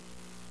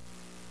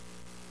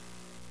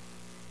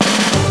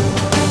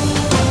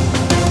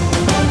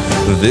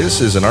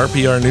This is an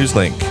RPR News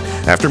Link.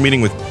 After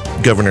meeting with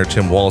Governor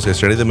Tim Walz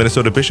yesterday, the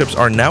Minnesota bishops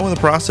are now in the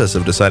process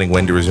of deciding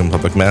when to resume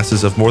public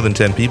masses of more than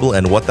 10 people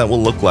and what that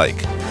will look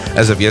like.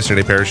 As of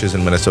yesterday, parishes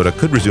in Minnesota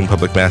could resume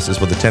public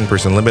masses with a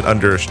 10-person limit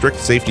under a strict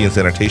safety and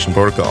sanitation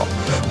protocol,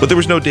 but there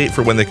was no date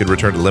for when they could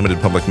return to limited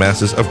public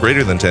masses of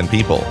greater than 10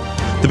 people.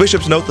 The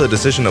bishops note the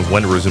decision of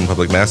when to resume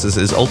public masses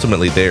is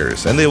ultimately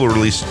theirs, and they will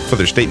release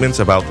further statements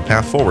about the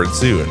path forward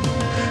soon.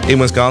 In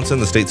Wisconsin,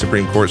 the state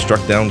Supreme Court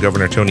struck down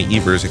Governor Tony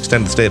Evers'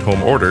 extended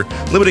stay-at-home order,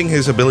 limiting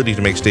his ability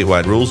to make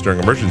statewide rules during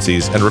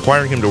emergencies and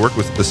requiring him to work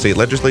with the state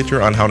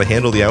legislature on how to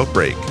handle the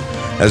outbreak.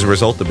 As a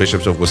result, the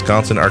bishops of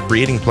Wisconsin are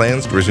creating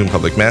plans to resume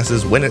public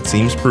masses when it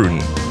seems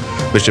prudent.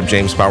 Bishop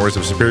James Powers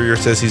of Superior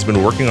says he's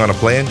been working on a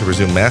plan to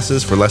resume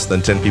masses for less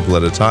than 10 people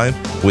at a time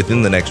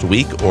within the next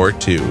week or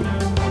two.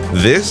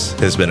 This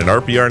has been an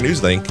RPR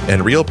News Link,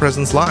 and Real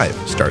Presence Live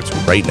starts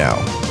right now.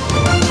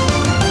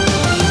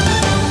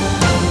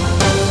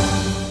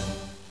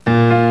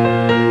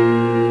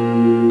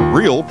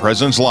 Real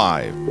Presence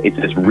Live. It's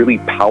this really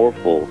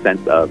powerful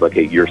sense of,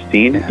 okay, you're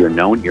seen, you're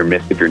known, you're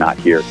missed if you're not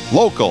here.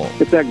 Local.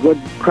 It's that good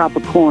crop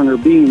of corn or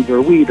beans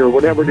or wheat or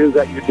whatever it is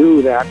that you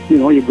do that,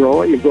 you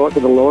grow it to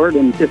the Lord,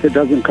 and if it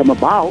doesn't come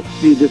about,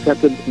 you just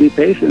have to be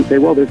patient and say,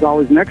 well, there's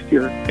always next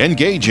year.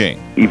 Engaging.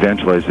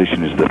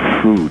 Evangelization is the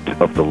fruit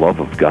of the love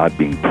of God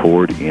being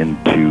poured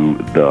into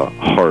the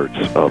hearts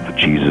of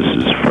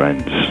Jesus'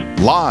 friends.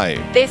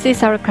 Live. This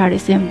is our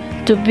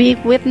charism, to be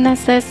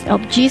witnesses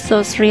of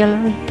Jesus'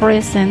 real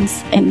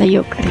presence in the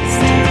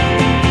Eucharist.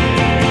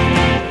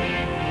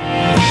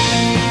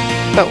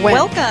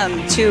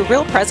 Welcome to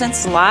Real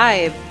Presence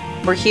Live.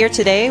 We're here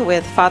today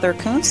with Father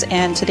Kuntz,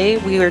 and today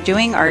we are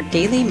doing our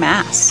daily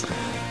Mass.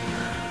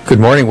 Good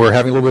morning. We're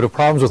having a little bit of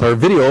problems with our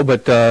video,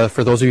 but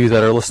for those of you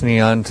that are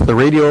listening on to the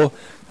radio,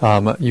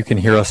 you can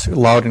hear us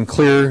loud and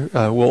clear.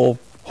 We'll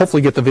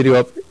hopefully get the video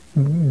up.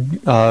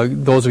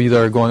 Those of you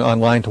that are going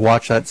online to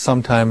watch that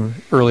sometime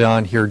early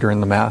on here during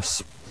the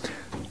Mass.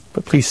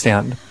 But please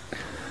stand.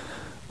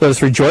 Let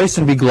us rejoice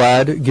and be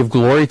glad, give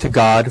glory to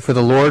God, for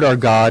the Lord our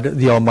God,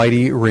 the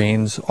Almighty,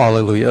 reigns.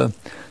 Alleluia.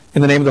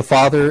 In the name of the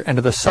Father, and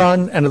of the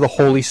Son, and of the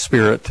Holy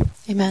Spirit.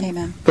 Amen.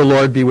 Amen. The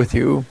Lord be with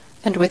you.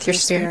 And with your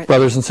spirit.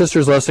 Brothers and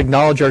sisters, let us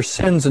acknowledge our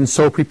sins and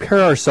so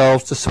prepare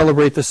ourselves to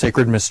celebrate the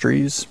sacred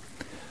mysteries.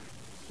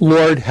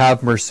 Lord,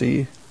 have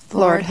mercy.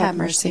 Lord, have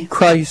mercy.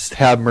 Christ,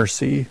 have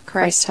mercy.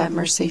 Christ, have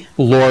mercy.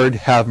 Lord,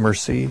 have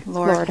mercy.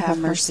 Lord, have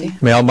mercy.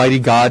 May Almighty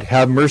God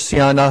have mercy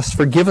on us,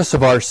 forgive us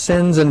of our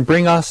sins, and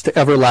bring us to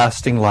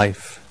everlasting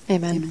life.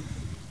 Amen.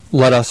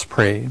 Let us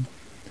pray.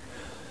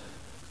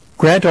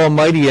 Grant,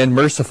 Almighty and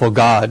merciful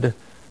God,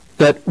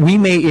 that we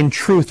may in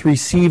truth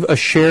receive a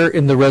share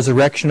in the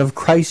resurrection of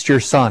Christ your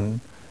Son,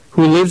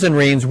 who lives and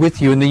reigns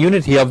with you in the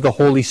unity of the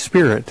Holy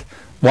Spirit,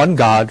 one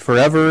God,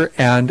 forever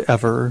and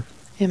ever.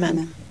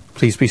 Amen.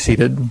 Please be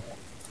seated.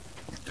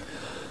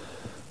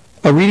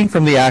 A reading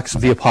from the Acts of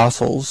the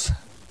Apostles.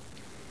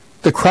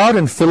 The crowd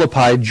in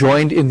Philippi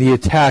joined in the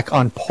attack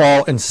on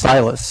Paul and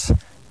Silas,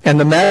 and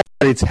the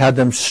magistrates had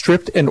them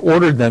stripped and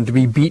ordered them to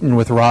be beaten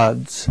with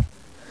rods.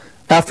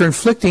 After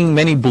inflicting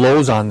many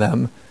blows on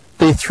them,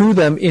 they threw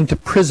them into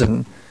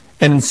prison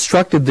and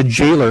instructed the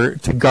jailer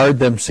to guard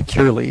them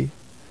securely.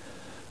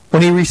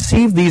 When he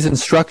received these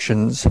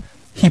instructions,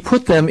 he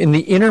put them in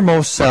the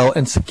innermost cell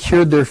and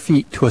secured their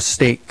feet to a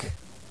stake.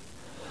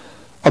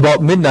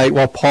 About midnight,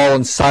 while Paul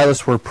and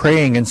Silas were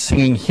praying and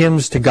singing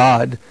hymns to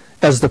God,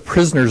 as the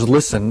prisoners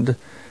listened,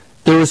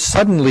 there was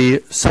suddenly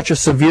such a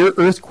severe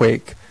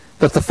earthquake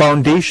that the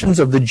foundations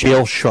of the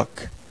jail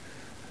shook.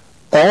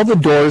 All the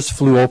doors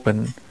flew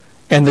open,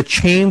 and the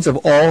chains of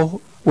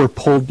all were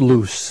pulled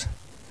loose.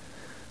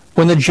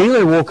 When the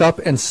jailer woke up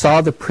and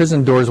saw the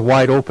prison doors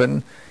wide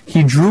open,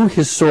 he drew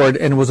his sword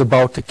and was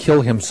about to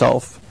kill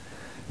himself,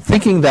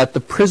 thinking that the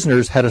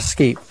prisoners had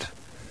escaped.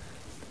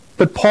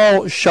 But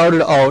Paul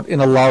shouted out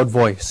in a loud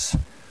voice,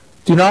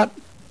 Do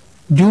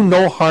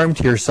no harm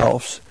to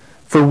yourselves,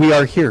 for we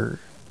are here.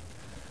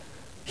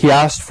 He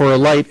asked for a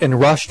light and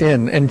rushed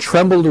in, and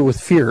trembled with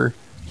fear.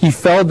 He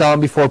fell down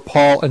before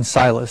Paul and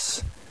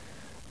Silas.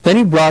 Then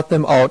he brought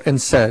them out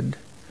and said,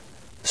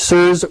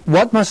 Sirs,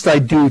 what must I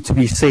do to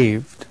be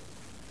saved?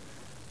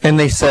 And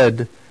they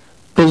said,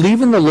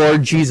 Believe in the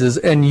Lord Jesus,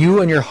 and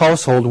you and your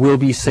household will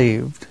be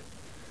saved.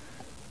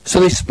 So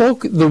they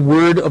spoke the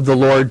word of the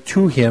Lord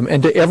to him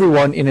and to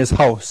everyone in his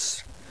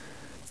house.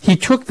 He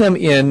took them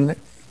in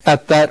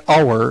at that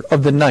hour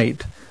of the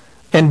night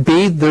and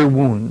bathed their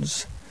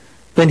wounds.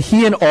 Then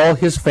he and all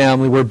his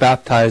family were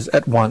baptized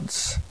at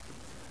once.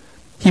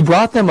 He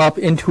brought them up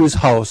into his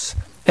house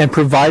and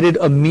provided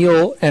a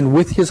meal, and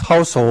with his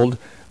household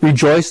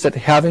rejoiced at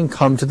having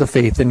come to the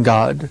faith in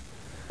God.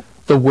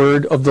 The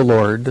word of the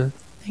Lord.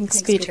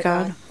 Thanks be to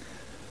God.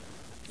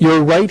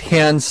 Your right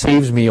hand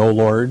saves me, O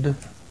Lord.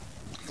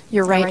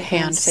 Your right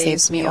hand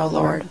saves me, O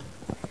Lord.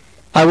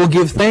 I will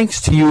give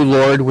thanks to you,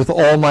 Lord, with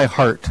all my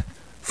heart,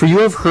 for you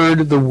have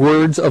heard the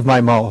words of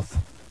my mouth.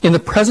 In the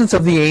presence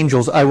of the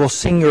angels I will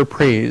sing your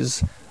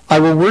praise. I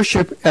will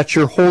worship at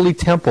your holy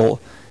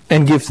temple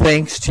and give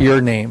thanks to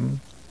your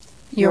name.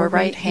 Your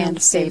right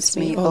hand saves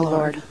me, O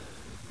Lord.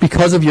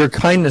 Because of your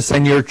kindness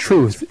and your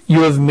truth,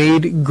 you have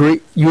made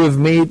great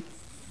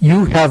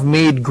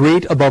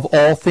above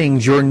all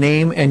things your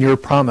name and your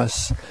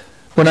promise.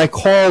 When I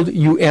called,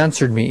 you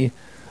answered me.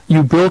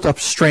 You built up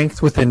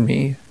strength within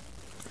me.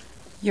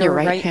 Your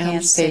right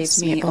hand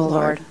saves me, O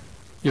Lord.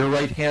 Your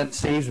right hand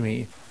saves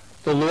me.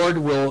 The Lord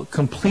will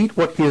complete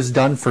what he has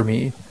done for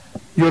me.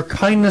 Your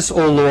kindness,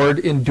 O Lord,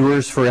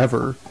 endures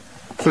forever.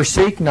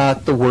 Forsake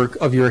not the work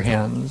of your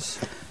hands.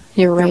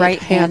 Your right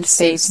hand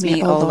saves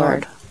me, O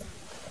Lord.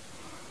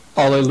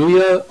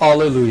 Alleluia,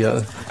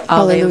 alleluia.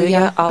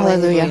 Alleluia,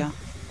 alleluia.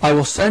 I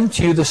will send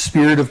to you the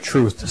Spirit of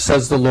truth,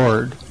 says the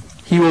Lord.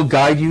 He will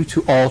guide you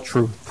to all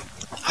truth.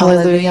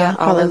 Alleluia,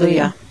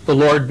 alleluia. The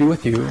Lord be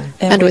with you.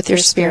 And with your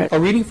spirit. A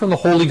reading from the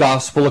Holy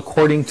Gospel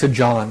according to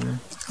John.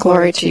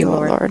 Glory to you, O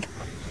Lord.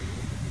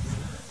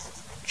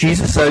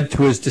 Jesus said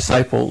to his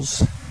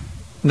disciples,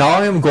 Now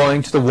I am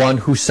going to the one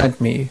who sent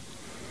me,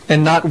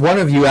 and not one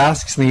of you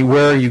asks me,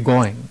 Where are you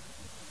going?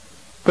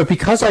 But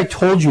because I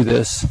told you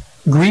this,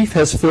 grief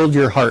has filled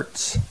your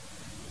hearts.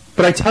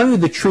 But I tell you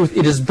the truth,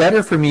 it is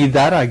better for me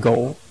that I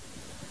go.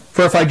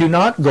 For if I do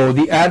not go,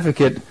 the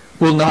Advocate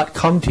will not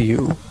come to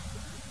you.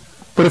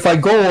 But if I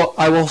go,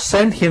 I will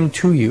send him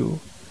to you.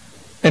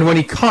 And when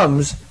he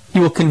comes, he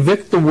will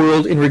convict the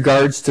world in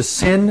regards to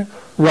sin,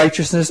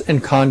 righteousness,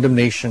 and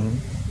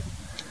condemnation.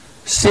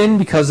 Sin,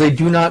 because they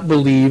do not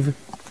believe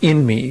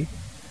in me.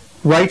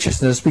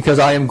 Righteousness, because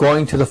I am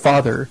going to the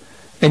Father,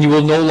 and you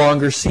will no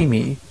longer see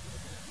me.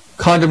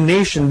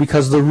 Condemnation,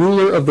 because the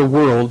ruler of the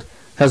world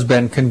has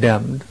been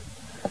condemned.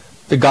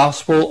 The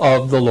Gospel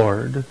of the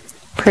Lord.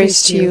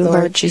 Praise to you,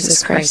 Lord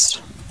Jesus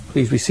Christ.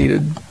 Please be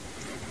seated.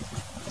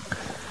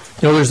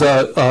 You know, there's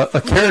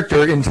a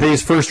character in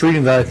today's first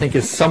reading that I think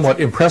is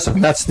somewhat impressive,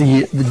 and that's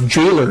the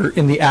jailer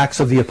in the Acts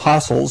of the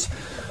Apostles.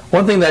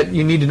 One thing that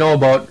you need to know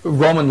about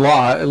Roman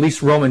law, at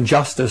least Roman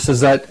justice,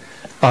 is that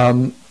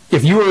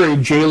if you were a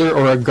jailer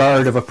or a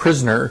guard of a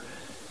prisoner,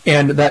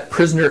 and that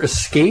prisoner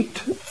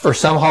escaped or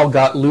somehow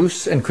got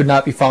loose and could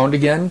not be found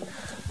again,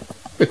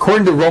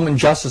 according to Roman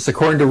justice,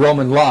 according to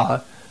Roman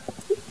law,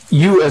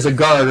 you as a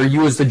guard or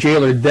you as the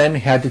jailer then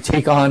had to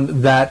take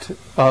on that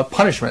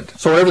punishment.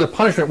 So whatever the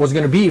punishment was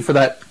going to be for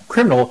that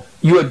criminal,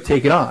 you had to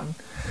take it on.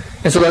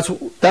 And so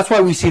that's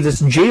why we see this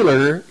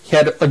jailer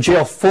had a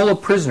jail full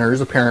of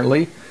prisoners,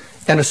 apparently,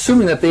 and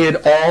assuming that they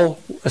had all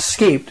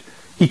escaped,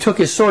 he took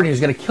his sword and he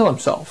was going to kill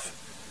himself.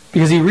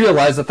 Because he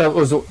realized that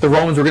the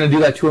Romans were going to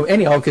do that to him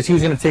anyhow, because he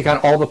was going to take on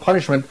all the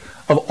punishment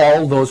of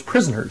all those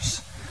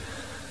prisoners.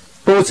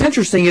 But what's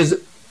interesting is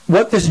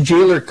what this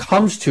jailer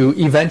comes to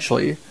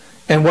eventually,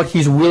 and what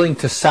he's willing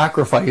to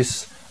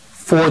sacrifice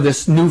for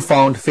this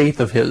newfound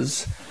faith of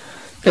his.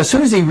 As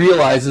soon as he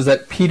realizes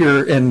that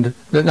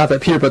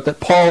that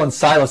Paul and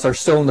Silas are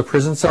still in the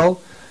prison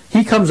cell,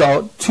 he comes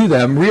out to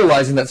them,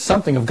 realizing that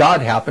something of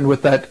God happened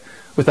with that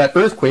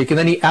earthquake, and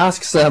then he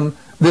asks them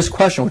this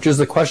question, which is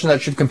the question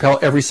that should compel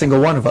every single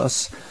one of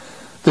us.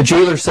 The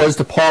jailer says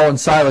to Paul and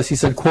Silas, he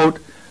said, quote,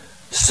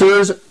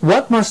 Sirs,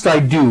 what must I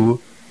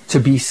do to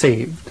be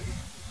saved?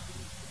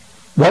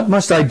 What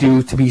must I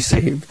do to be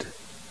saved?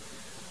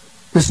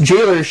 This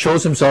jailer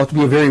shows himself to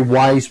be a very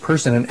wise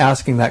person in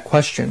asking that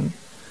question.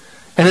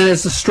 And then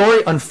as the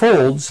story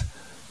unfolds,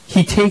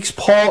 he takes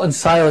Paul and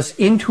Silas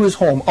into his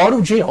home, out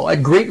of jail,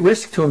 at great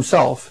risk to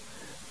himself,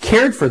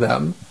 cared for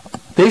them.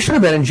 They should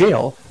have been in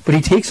jail, but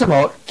he takes them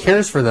out,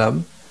 cares for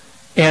them,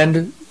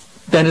 and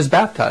then is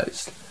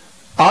baptized.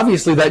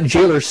 Obviously, that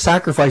jailer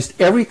sacrificed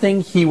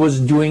everything he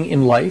was doing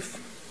in life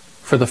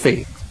for the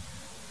faith.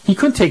 He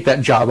couldn't take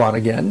that job on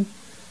again.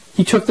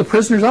 He took the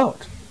prisoners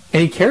out,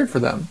 and he cared for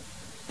them.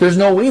 There's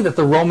no way that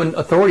the Roman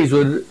authorities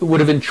would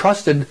have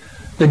entrusted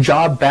the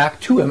job back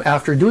to him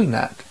after doing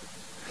that.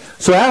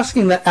 So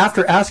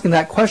after asking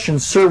that question,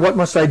 Sir, what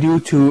must I do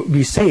to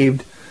be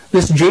saved?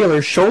 This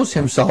jailer shows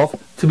himself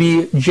to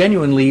be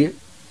genuinely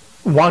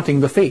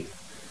wanting the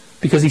faith,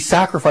 because he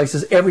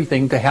sacrifices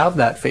everything to have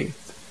that faith.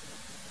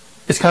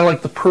 It's kind of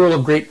like the pearl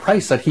of great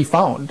price that he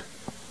found,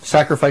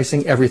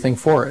 sacrificing everything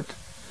for it.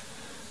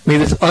 May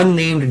this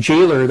unnamed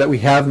jailer that we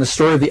have in the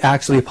story of the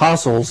Acts of the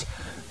Apostles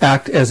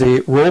act as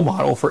a role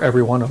model for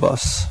every one of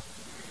us.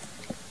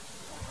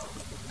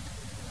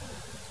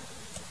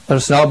 Let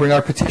us now bring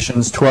our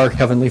petitions to our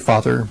Heavenly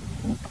Father.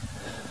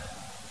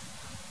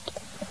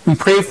 We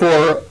pray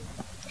for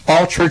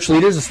all church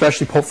leaders,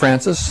 especially Pope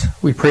Francis.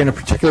 We pray in a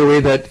particular way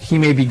that he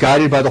may be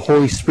guided by the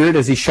Holy Spirit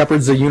as he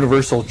shepherds the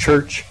universal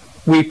church.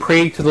 We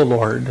pray to the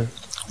Lord.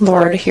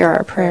 Lord, hear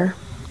our prayer.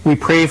 We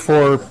pray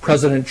for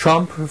President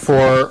Trump,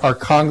 for our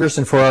Congress,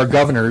 and for our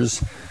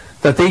governors,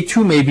 that they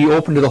too may be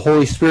open to the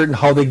Holy Spirit and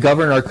how they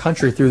govern our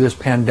country through this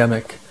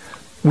pandemic.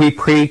 We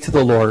pray to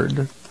the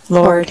Lord.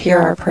 Lord, hear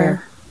our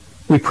prayer.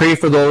 We pray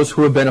for those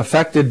who have been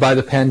affected by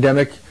the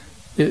pandemic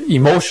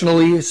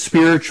emotionally,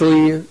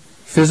 spiritually,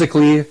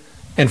 physically,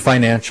 and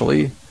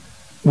financially.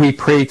 We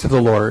pray to the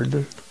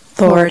Lord.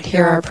 Lord,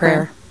 hear our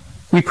prayer.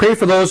 We pray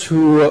for those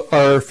who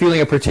are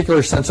feeling a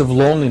particular sense of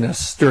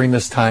loneliness during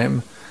this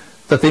time,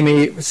 that they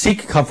may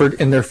seek comfort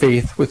in their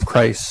faith with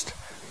Christ.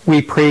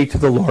 We pray to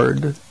the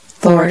Lord.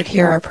 Lord,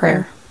 hear our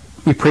prayer.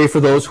 We pray for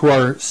those who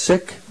are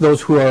sick,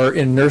 those who are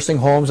in nursing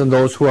homes, and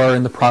those who are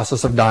in the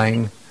process of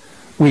dying.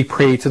 We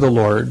pray to the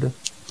Lord.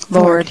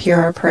 Lord, hear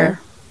our prayer.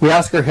 We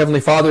ask our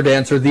Heavenly Father to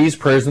answer these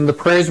prayers and the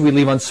prayers we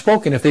leave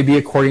unspoken if they be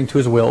according to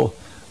his will.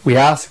 We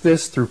ask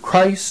this through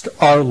Christ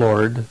our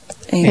Lord.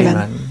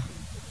 Amen.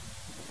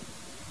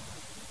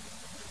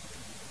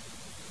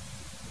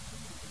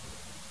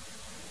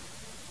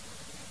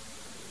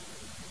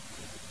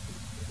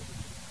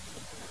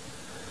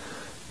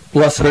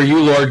 Blessed are you,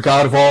 Lord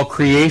God of all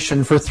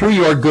creation, for through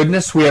your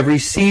goodness we have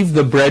received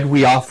the bread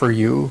we offer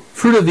you,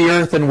 fruit of the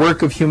earth and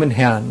work of human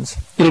hands.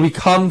 It will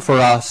become for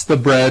us the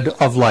bread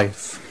of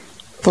life.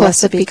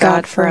 Blessed be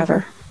God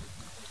forever.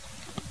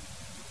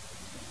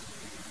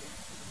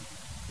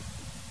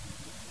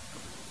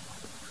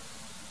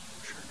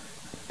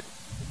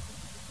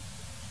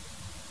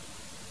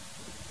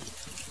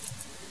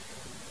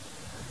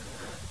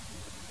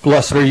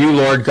 Blessed are you,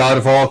 Lord God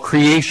of all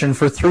creation,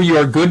 for through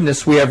your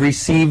goodness we have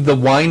received the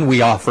wine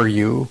we offer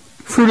you,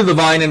 fruit of the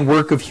vine and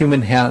work of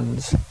human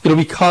hands. It will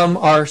become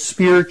our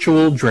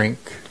spiritual drink.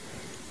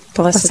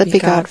 Blessed be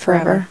God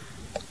forever.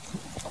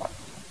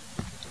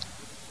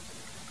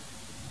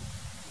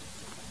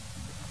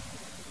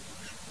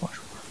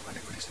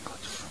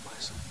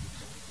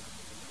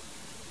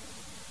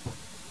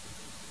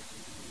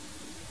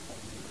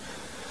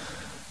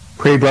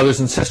 Pray, brothers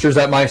and sisters,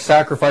 that my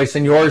sacrifice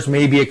and yours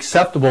may be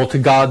acceptable to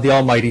God the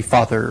Almighty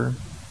Father.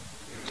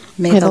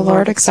 May the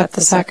Lord accept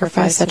the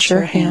sacrifice at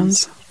your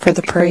hands for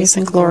the praise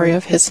and glory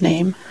of his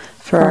name,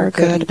 for our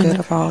good and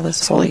of all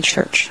his holy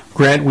church.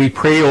 Grant, we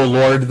pray, O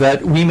Lord,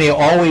 that we may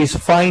always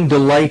find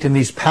delight in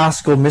these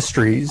paschal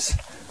mysteries,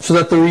 so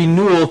that the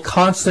renewal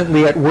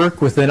constantly at work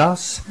within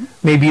us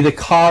may be the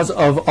cause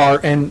of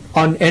our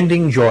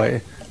unending joy,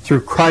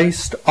 through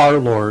Christ our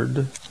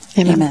Lord.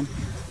 Amen.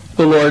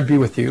 The Lord be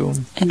with you.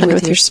 And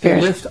with your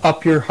spirit. Lift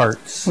up your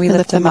hearts. We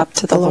lift them up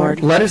to the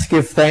Lord. Let us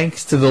give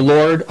thanks to the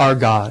Lord our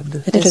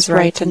God. It is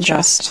right and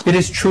just. It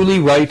is truly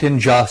right and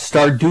just,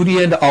 our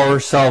duty and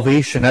our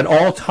salvation at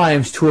all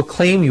times to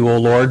acclaim you, O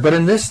Lord, but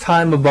in this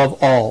time above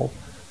all,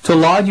 to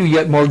laud you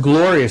yet more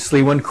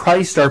gloriously when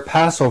Christ our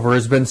Passover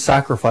has been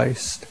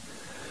sacrificed.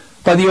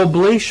 By the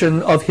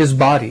oblation of his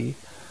body,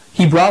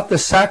 he brought the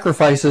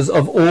sacrifices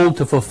of old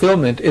to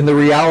fulfillment in the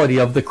reality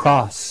of the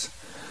cross,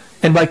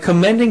 and by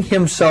commending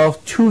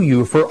himself to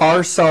you for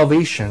our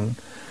salvation,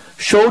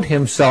 showed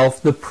himself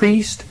the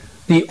priest,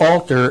 the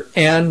altar,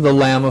 and the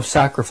lamb of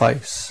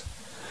sacrifice.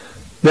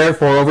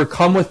 Therefore,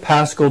 overcome with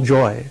paschal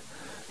joy,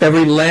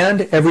 every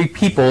land, every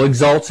people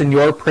exalts in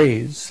your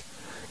praise,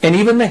 and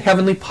even the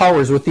heavenly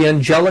powers with the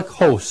angelic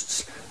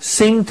hosts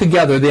sing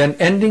together the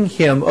unending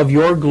hymn of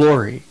your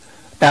glory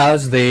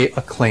as they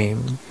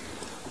acclaim.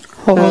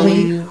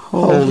 Holy,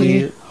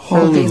 holy,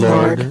 holy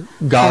Lord,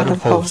 God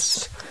of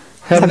hosts,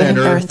 heaven and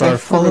earth are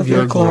full of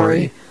your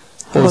glory.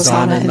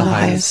 Hosanna in the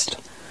highest.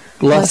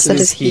 Blessed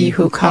is he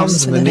who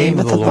comes in the name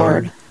of the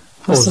Lord.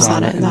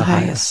 Hosanna in the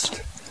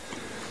highest.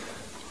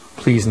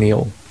 Please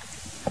kneel.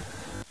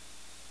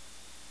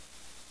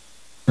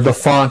 The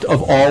font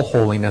of all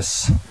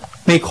holiness.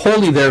 Make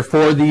holy,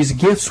 therefore, these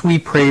gifts, we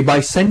pray, by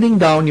sending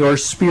down your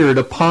Spirit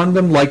upon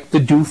them like the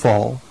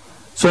dewfall,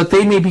 so that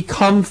they may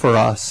become for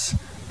us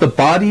the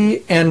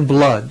body and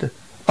blood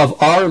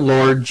of our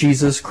Lord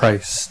Jesus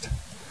Christ.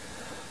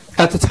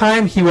 At the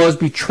time he was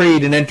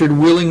betrayed and entered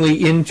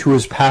willingly into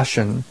his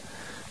passion,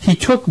 he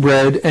took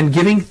bread and,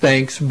 giving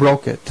thanks,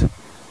 broke it,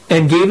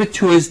 and gave it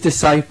to his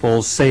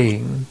disciples,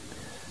 saying,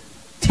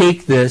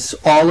 "Take this,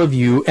 all of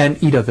you,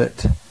 and eat of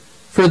it,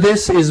 for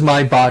this is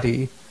my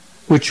body,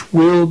 which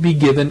will be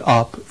given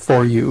up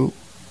for you."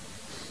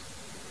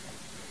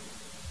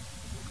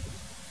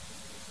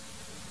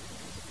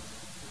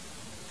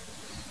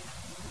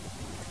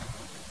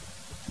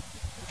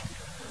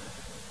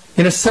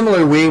 In a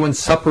similar way, when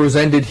supper was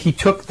ended, he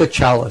took the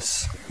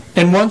chalice,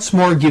 and once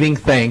more giving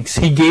thanks,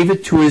 he gave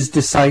it to his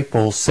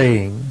disciples,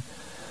 saying,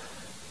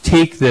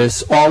 "Take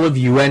this, all of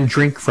you, and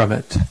drink from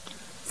it,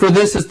 for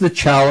this is the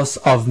chalice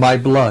of my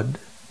blood,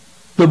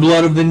 the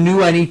blood of the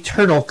new and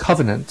eternal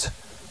covenant,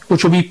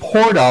 which will be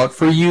poured out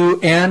for you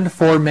and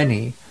for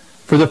many,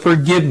 for the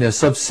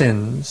forgiveness of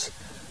sins.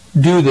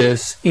 Do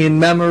this in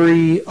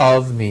memory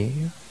of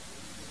me."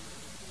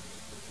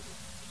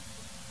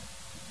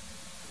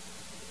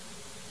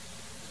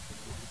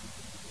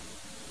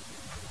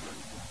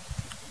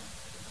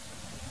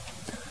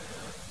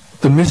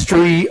 The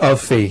mystery of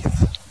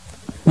faith.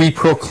 We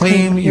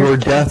proclaim your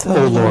death,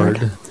 O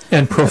Lord,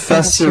 and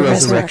profess your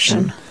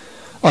resurrection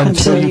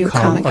until you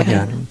come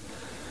again.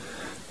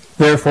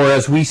 Therefore,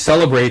 as we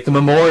celebrate the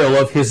memorial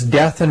of his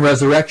death and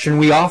resurrection,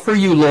 we offer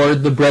you,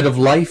 Lord, the bread of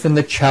life and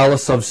the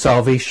chalice of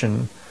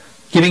salvation,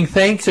 giving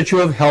thanks that you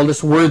have held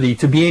us worthy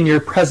to be in your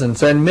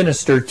presence and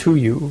minister to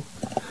you.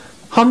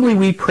 Humbly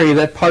we pray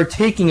that,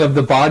 partaking of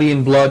the body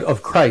and blood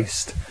of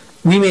Christ,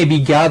 we may be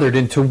gathered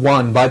into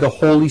one by the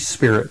Holy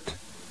Spirit.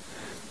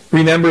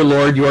 Remember,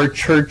 Lord, your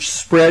church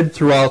spread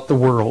throughout the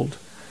world,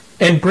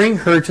 and bring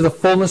her to the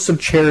fullness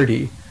of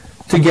charity,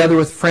 together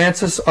with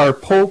Francis, our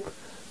Pope,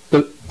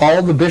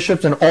 all the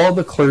bishops, and all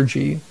the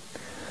clergy.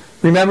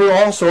 Remember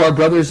also our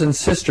brothers and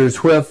sisters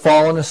who have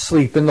fallen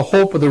asleep in the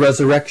hope of the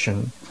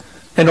resurrection,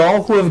 and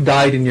all who have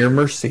died in your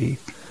mercy.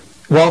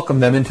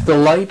 Welcome them into the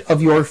light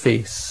of your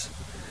face.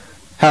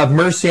 Have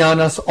mercy on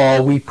us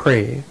all, we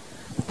pray,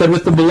 that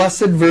with the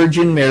Blessed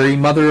Virgin Mary,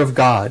 Mother of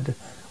God,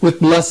 with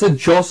blessed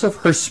Joseph,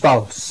 her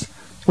spouse,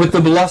 with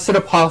the blessed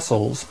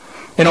apostles,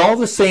 and all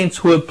the saints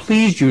who have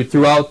pleased you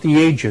throughout the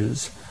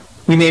ages,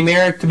 we may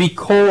merit to be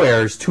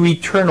co-heirs to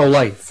eternal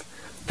life,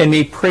 and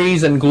may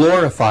praise and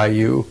glorify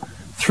you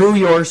through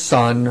your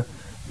Son,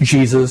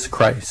 Jesus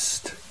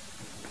Christ.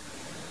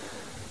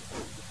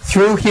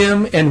 Through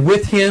him, and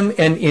with him,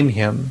 and in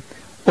him,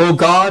 O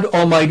God,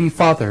 Almighty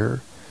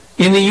Father,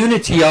 in the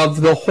unity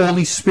of the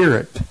Holy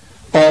Spirit,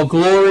 all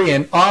glory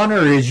and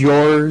honor is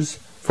yours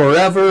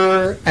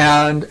forever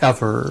and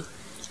ever.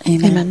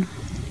 Amen.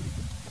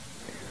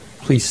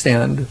 Please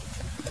stand.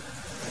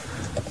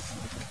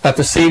 At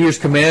the Savior's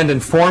command,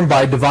 informed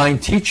by divine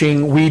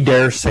teaching, we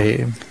dare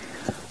say,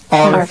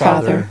 Our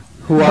Father,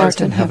 who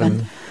art in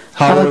heaven,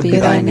 hallowed be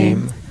thy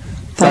name.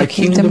 Thy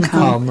kingdom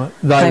come,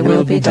 thy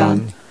will be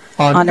done,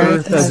 on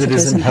earth as it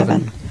is in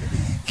heaven.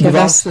 Give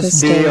us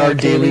this day our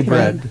daily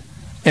bread,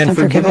 and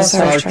forgive us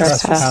our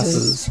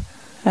trespasses,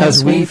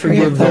 as we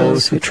forgive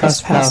those who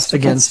trespass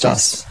against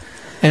us.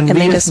 And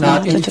lead us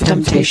not into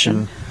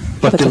temptation,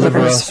 but deliver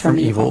us from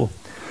evil.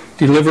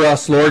 Deliver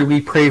us, Lord, we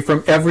pray,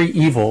 from every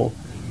evil.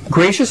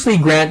 Graciously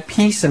grant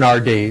peace in our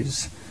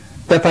days,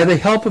 that by the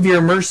help of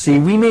your mercy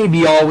we may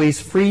be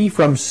always free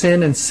from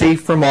sin and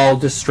safe from all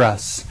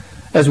distress,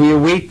 as we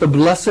await the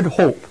blessed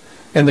hope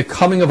and the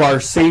coming of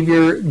our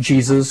Savior,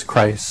 Jesus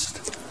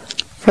Christ.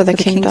 For the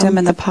kingdom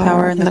and the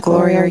power and the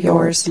glory are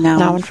yours,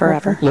 now and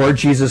forever. Lord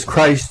Jesus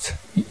Christ,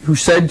 who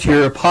said to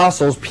your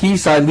apostles,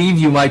 Peace I leave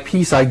you, my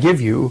peace I give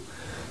you,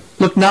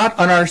 look not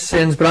on our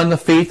sins, but on the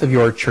faith of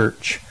your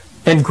church,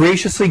 and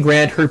graciously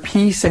grant her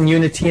peace and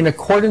unity in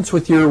accordance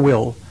with your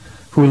will,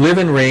 who live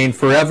and reign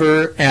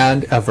forever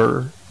and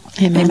ever.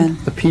 Amen.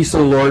 The peace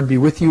of the Lord be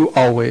with you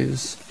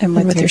always. And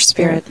with your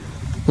spirit.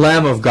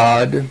 Lamb of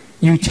God,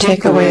 you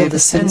take away the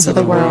sins of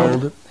the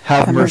world,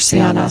 have mercy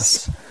on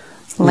us.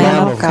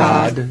 Lamb of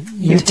God,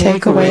 you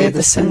take away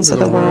the sins of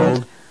the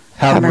world,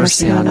 have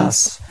mercy on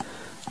us.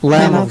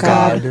 Lamb of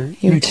God,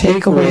 you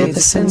take away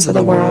the sins of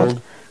the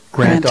world,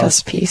 grant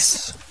us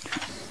peace.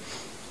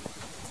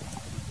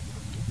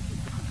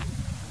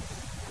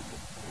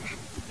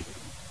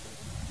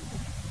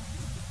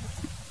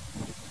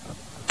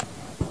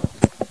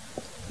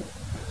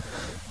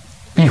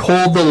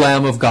 Behold the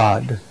Lamb of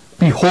God.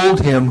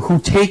 Behold him who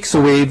takes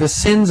away the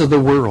sins of the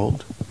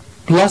world.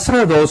 Blessed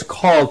are those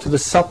called to the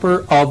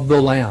supper of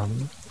the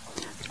Lamb.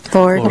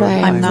 Lord,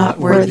 I am not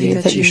worthy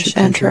that you should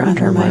enter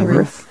under my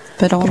roof,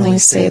 but only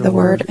say the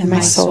word, and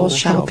my soul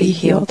shall be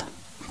healed.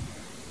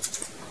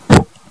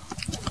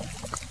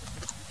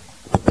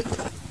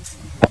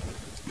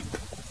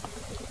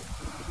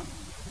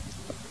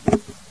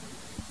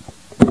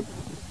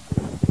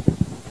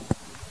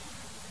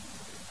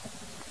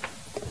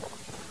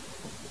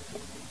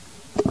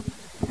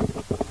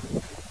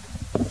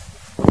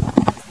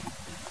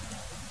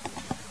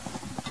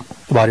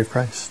 The body of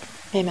Christ.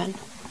 Amen.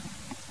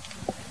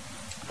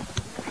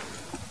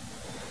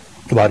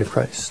 The body of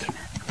Christ.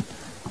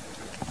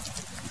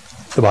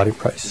 The body of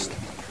Christ.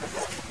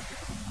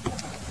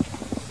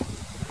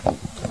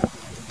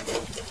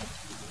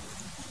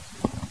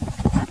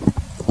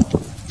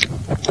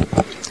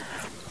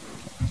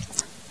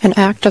 An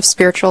act of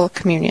spiritual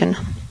communion.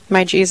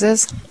 My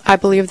Jesus, I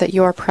believe that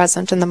you are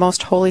present in the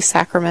most holy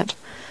sacrament.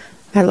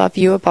 I love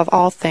you above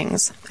all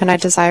things, and I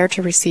desire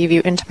to receive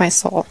you into my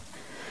soul.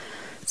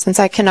 Since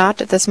I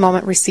cannot at this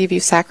moment receive you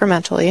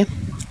sacramentally,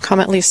 come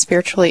at least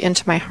spiritually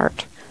into my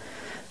heart.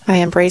 I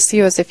embrace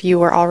you as if you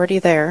were already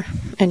there,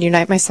 and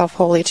unite myself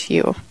wholly to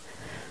you.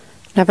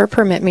 Never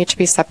permit me to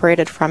be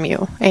separated from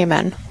you.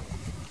 Amen.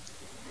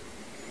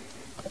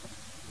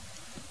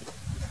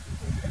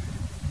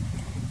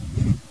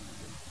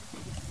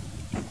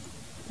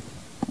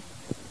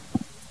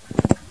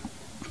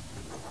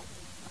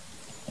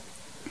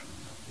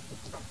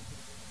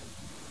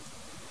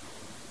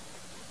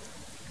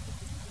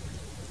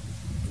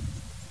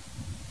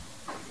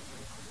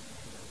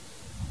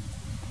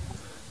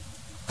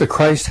 The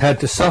Christ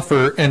had to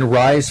suffer and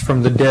rise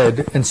from the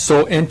dead, and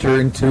so enter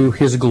into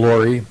his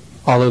glory.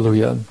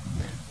 Alleluia.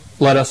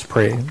 Let us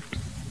pray.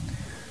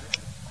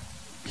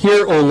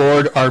 Hear, O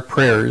Lord, our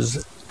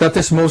prayers, that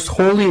this most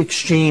holy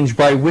exchange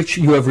by which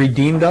you have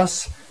redeemed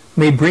us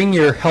may bring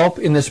your help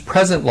in this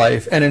present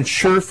life and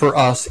ensure for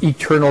us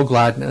eternal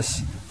gladness.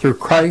 Through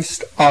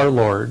Christ our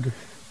Lord.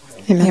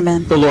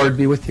 Amen. The Lord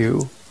be with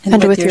you.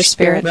 And with your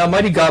spirit. May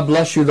Almighty God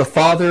bless you, the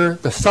Father,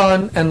 the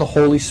Son, and the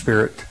Holy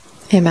Spirit.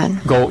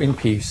 Amen. Go in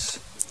peace.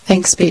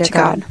 Thanks be to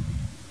God.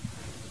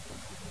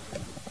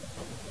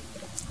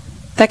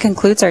 That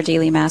concludes our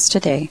daily Mass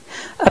today.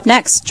 Up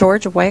next,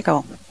 George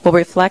Weigel will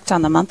reflect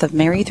on the month of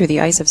Mary through the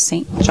eyes of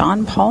St.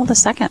 John Paul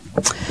II.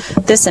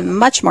 This and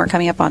much more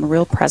coming up on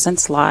Real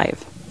Presence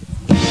Live.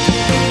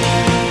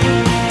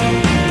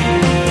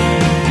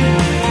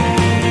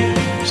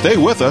 Stay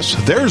with us.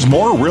 There's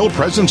more Real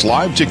Presence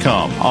Live to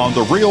come on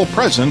the Real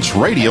Presence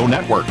Radio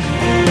Network.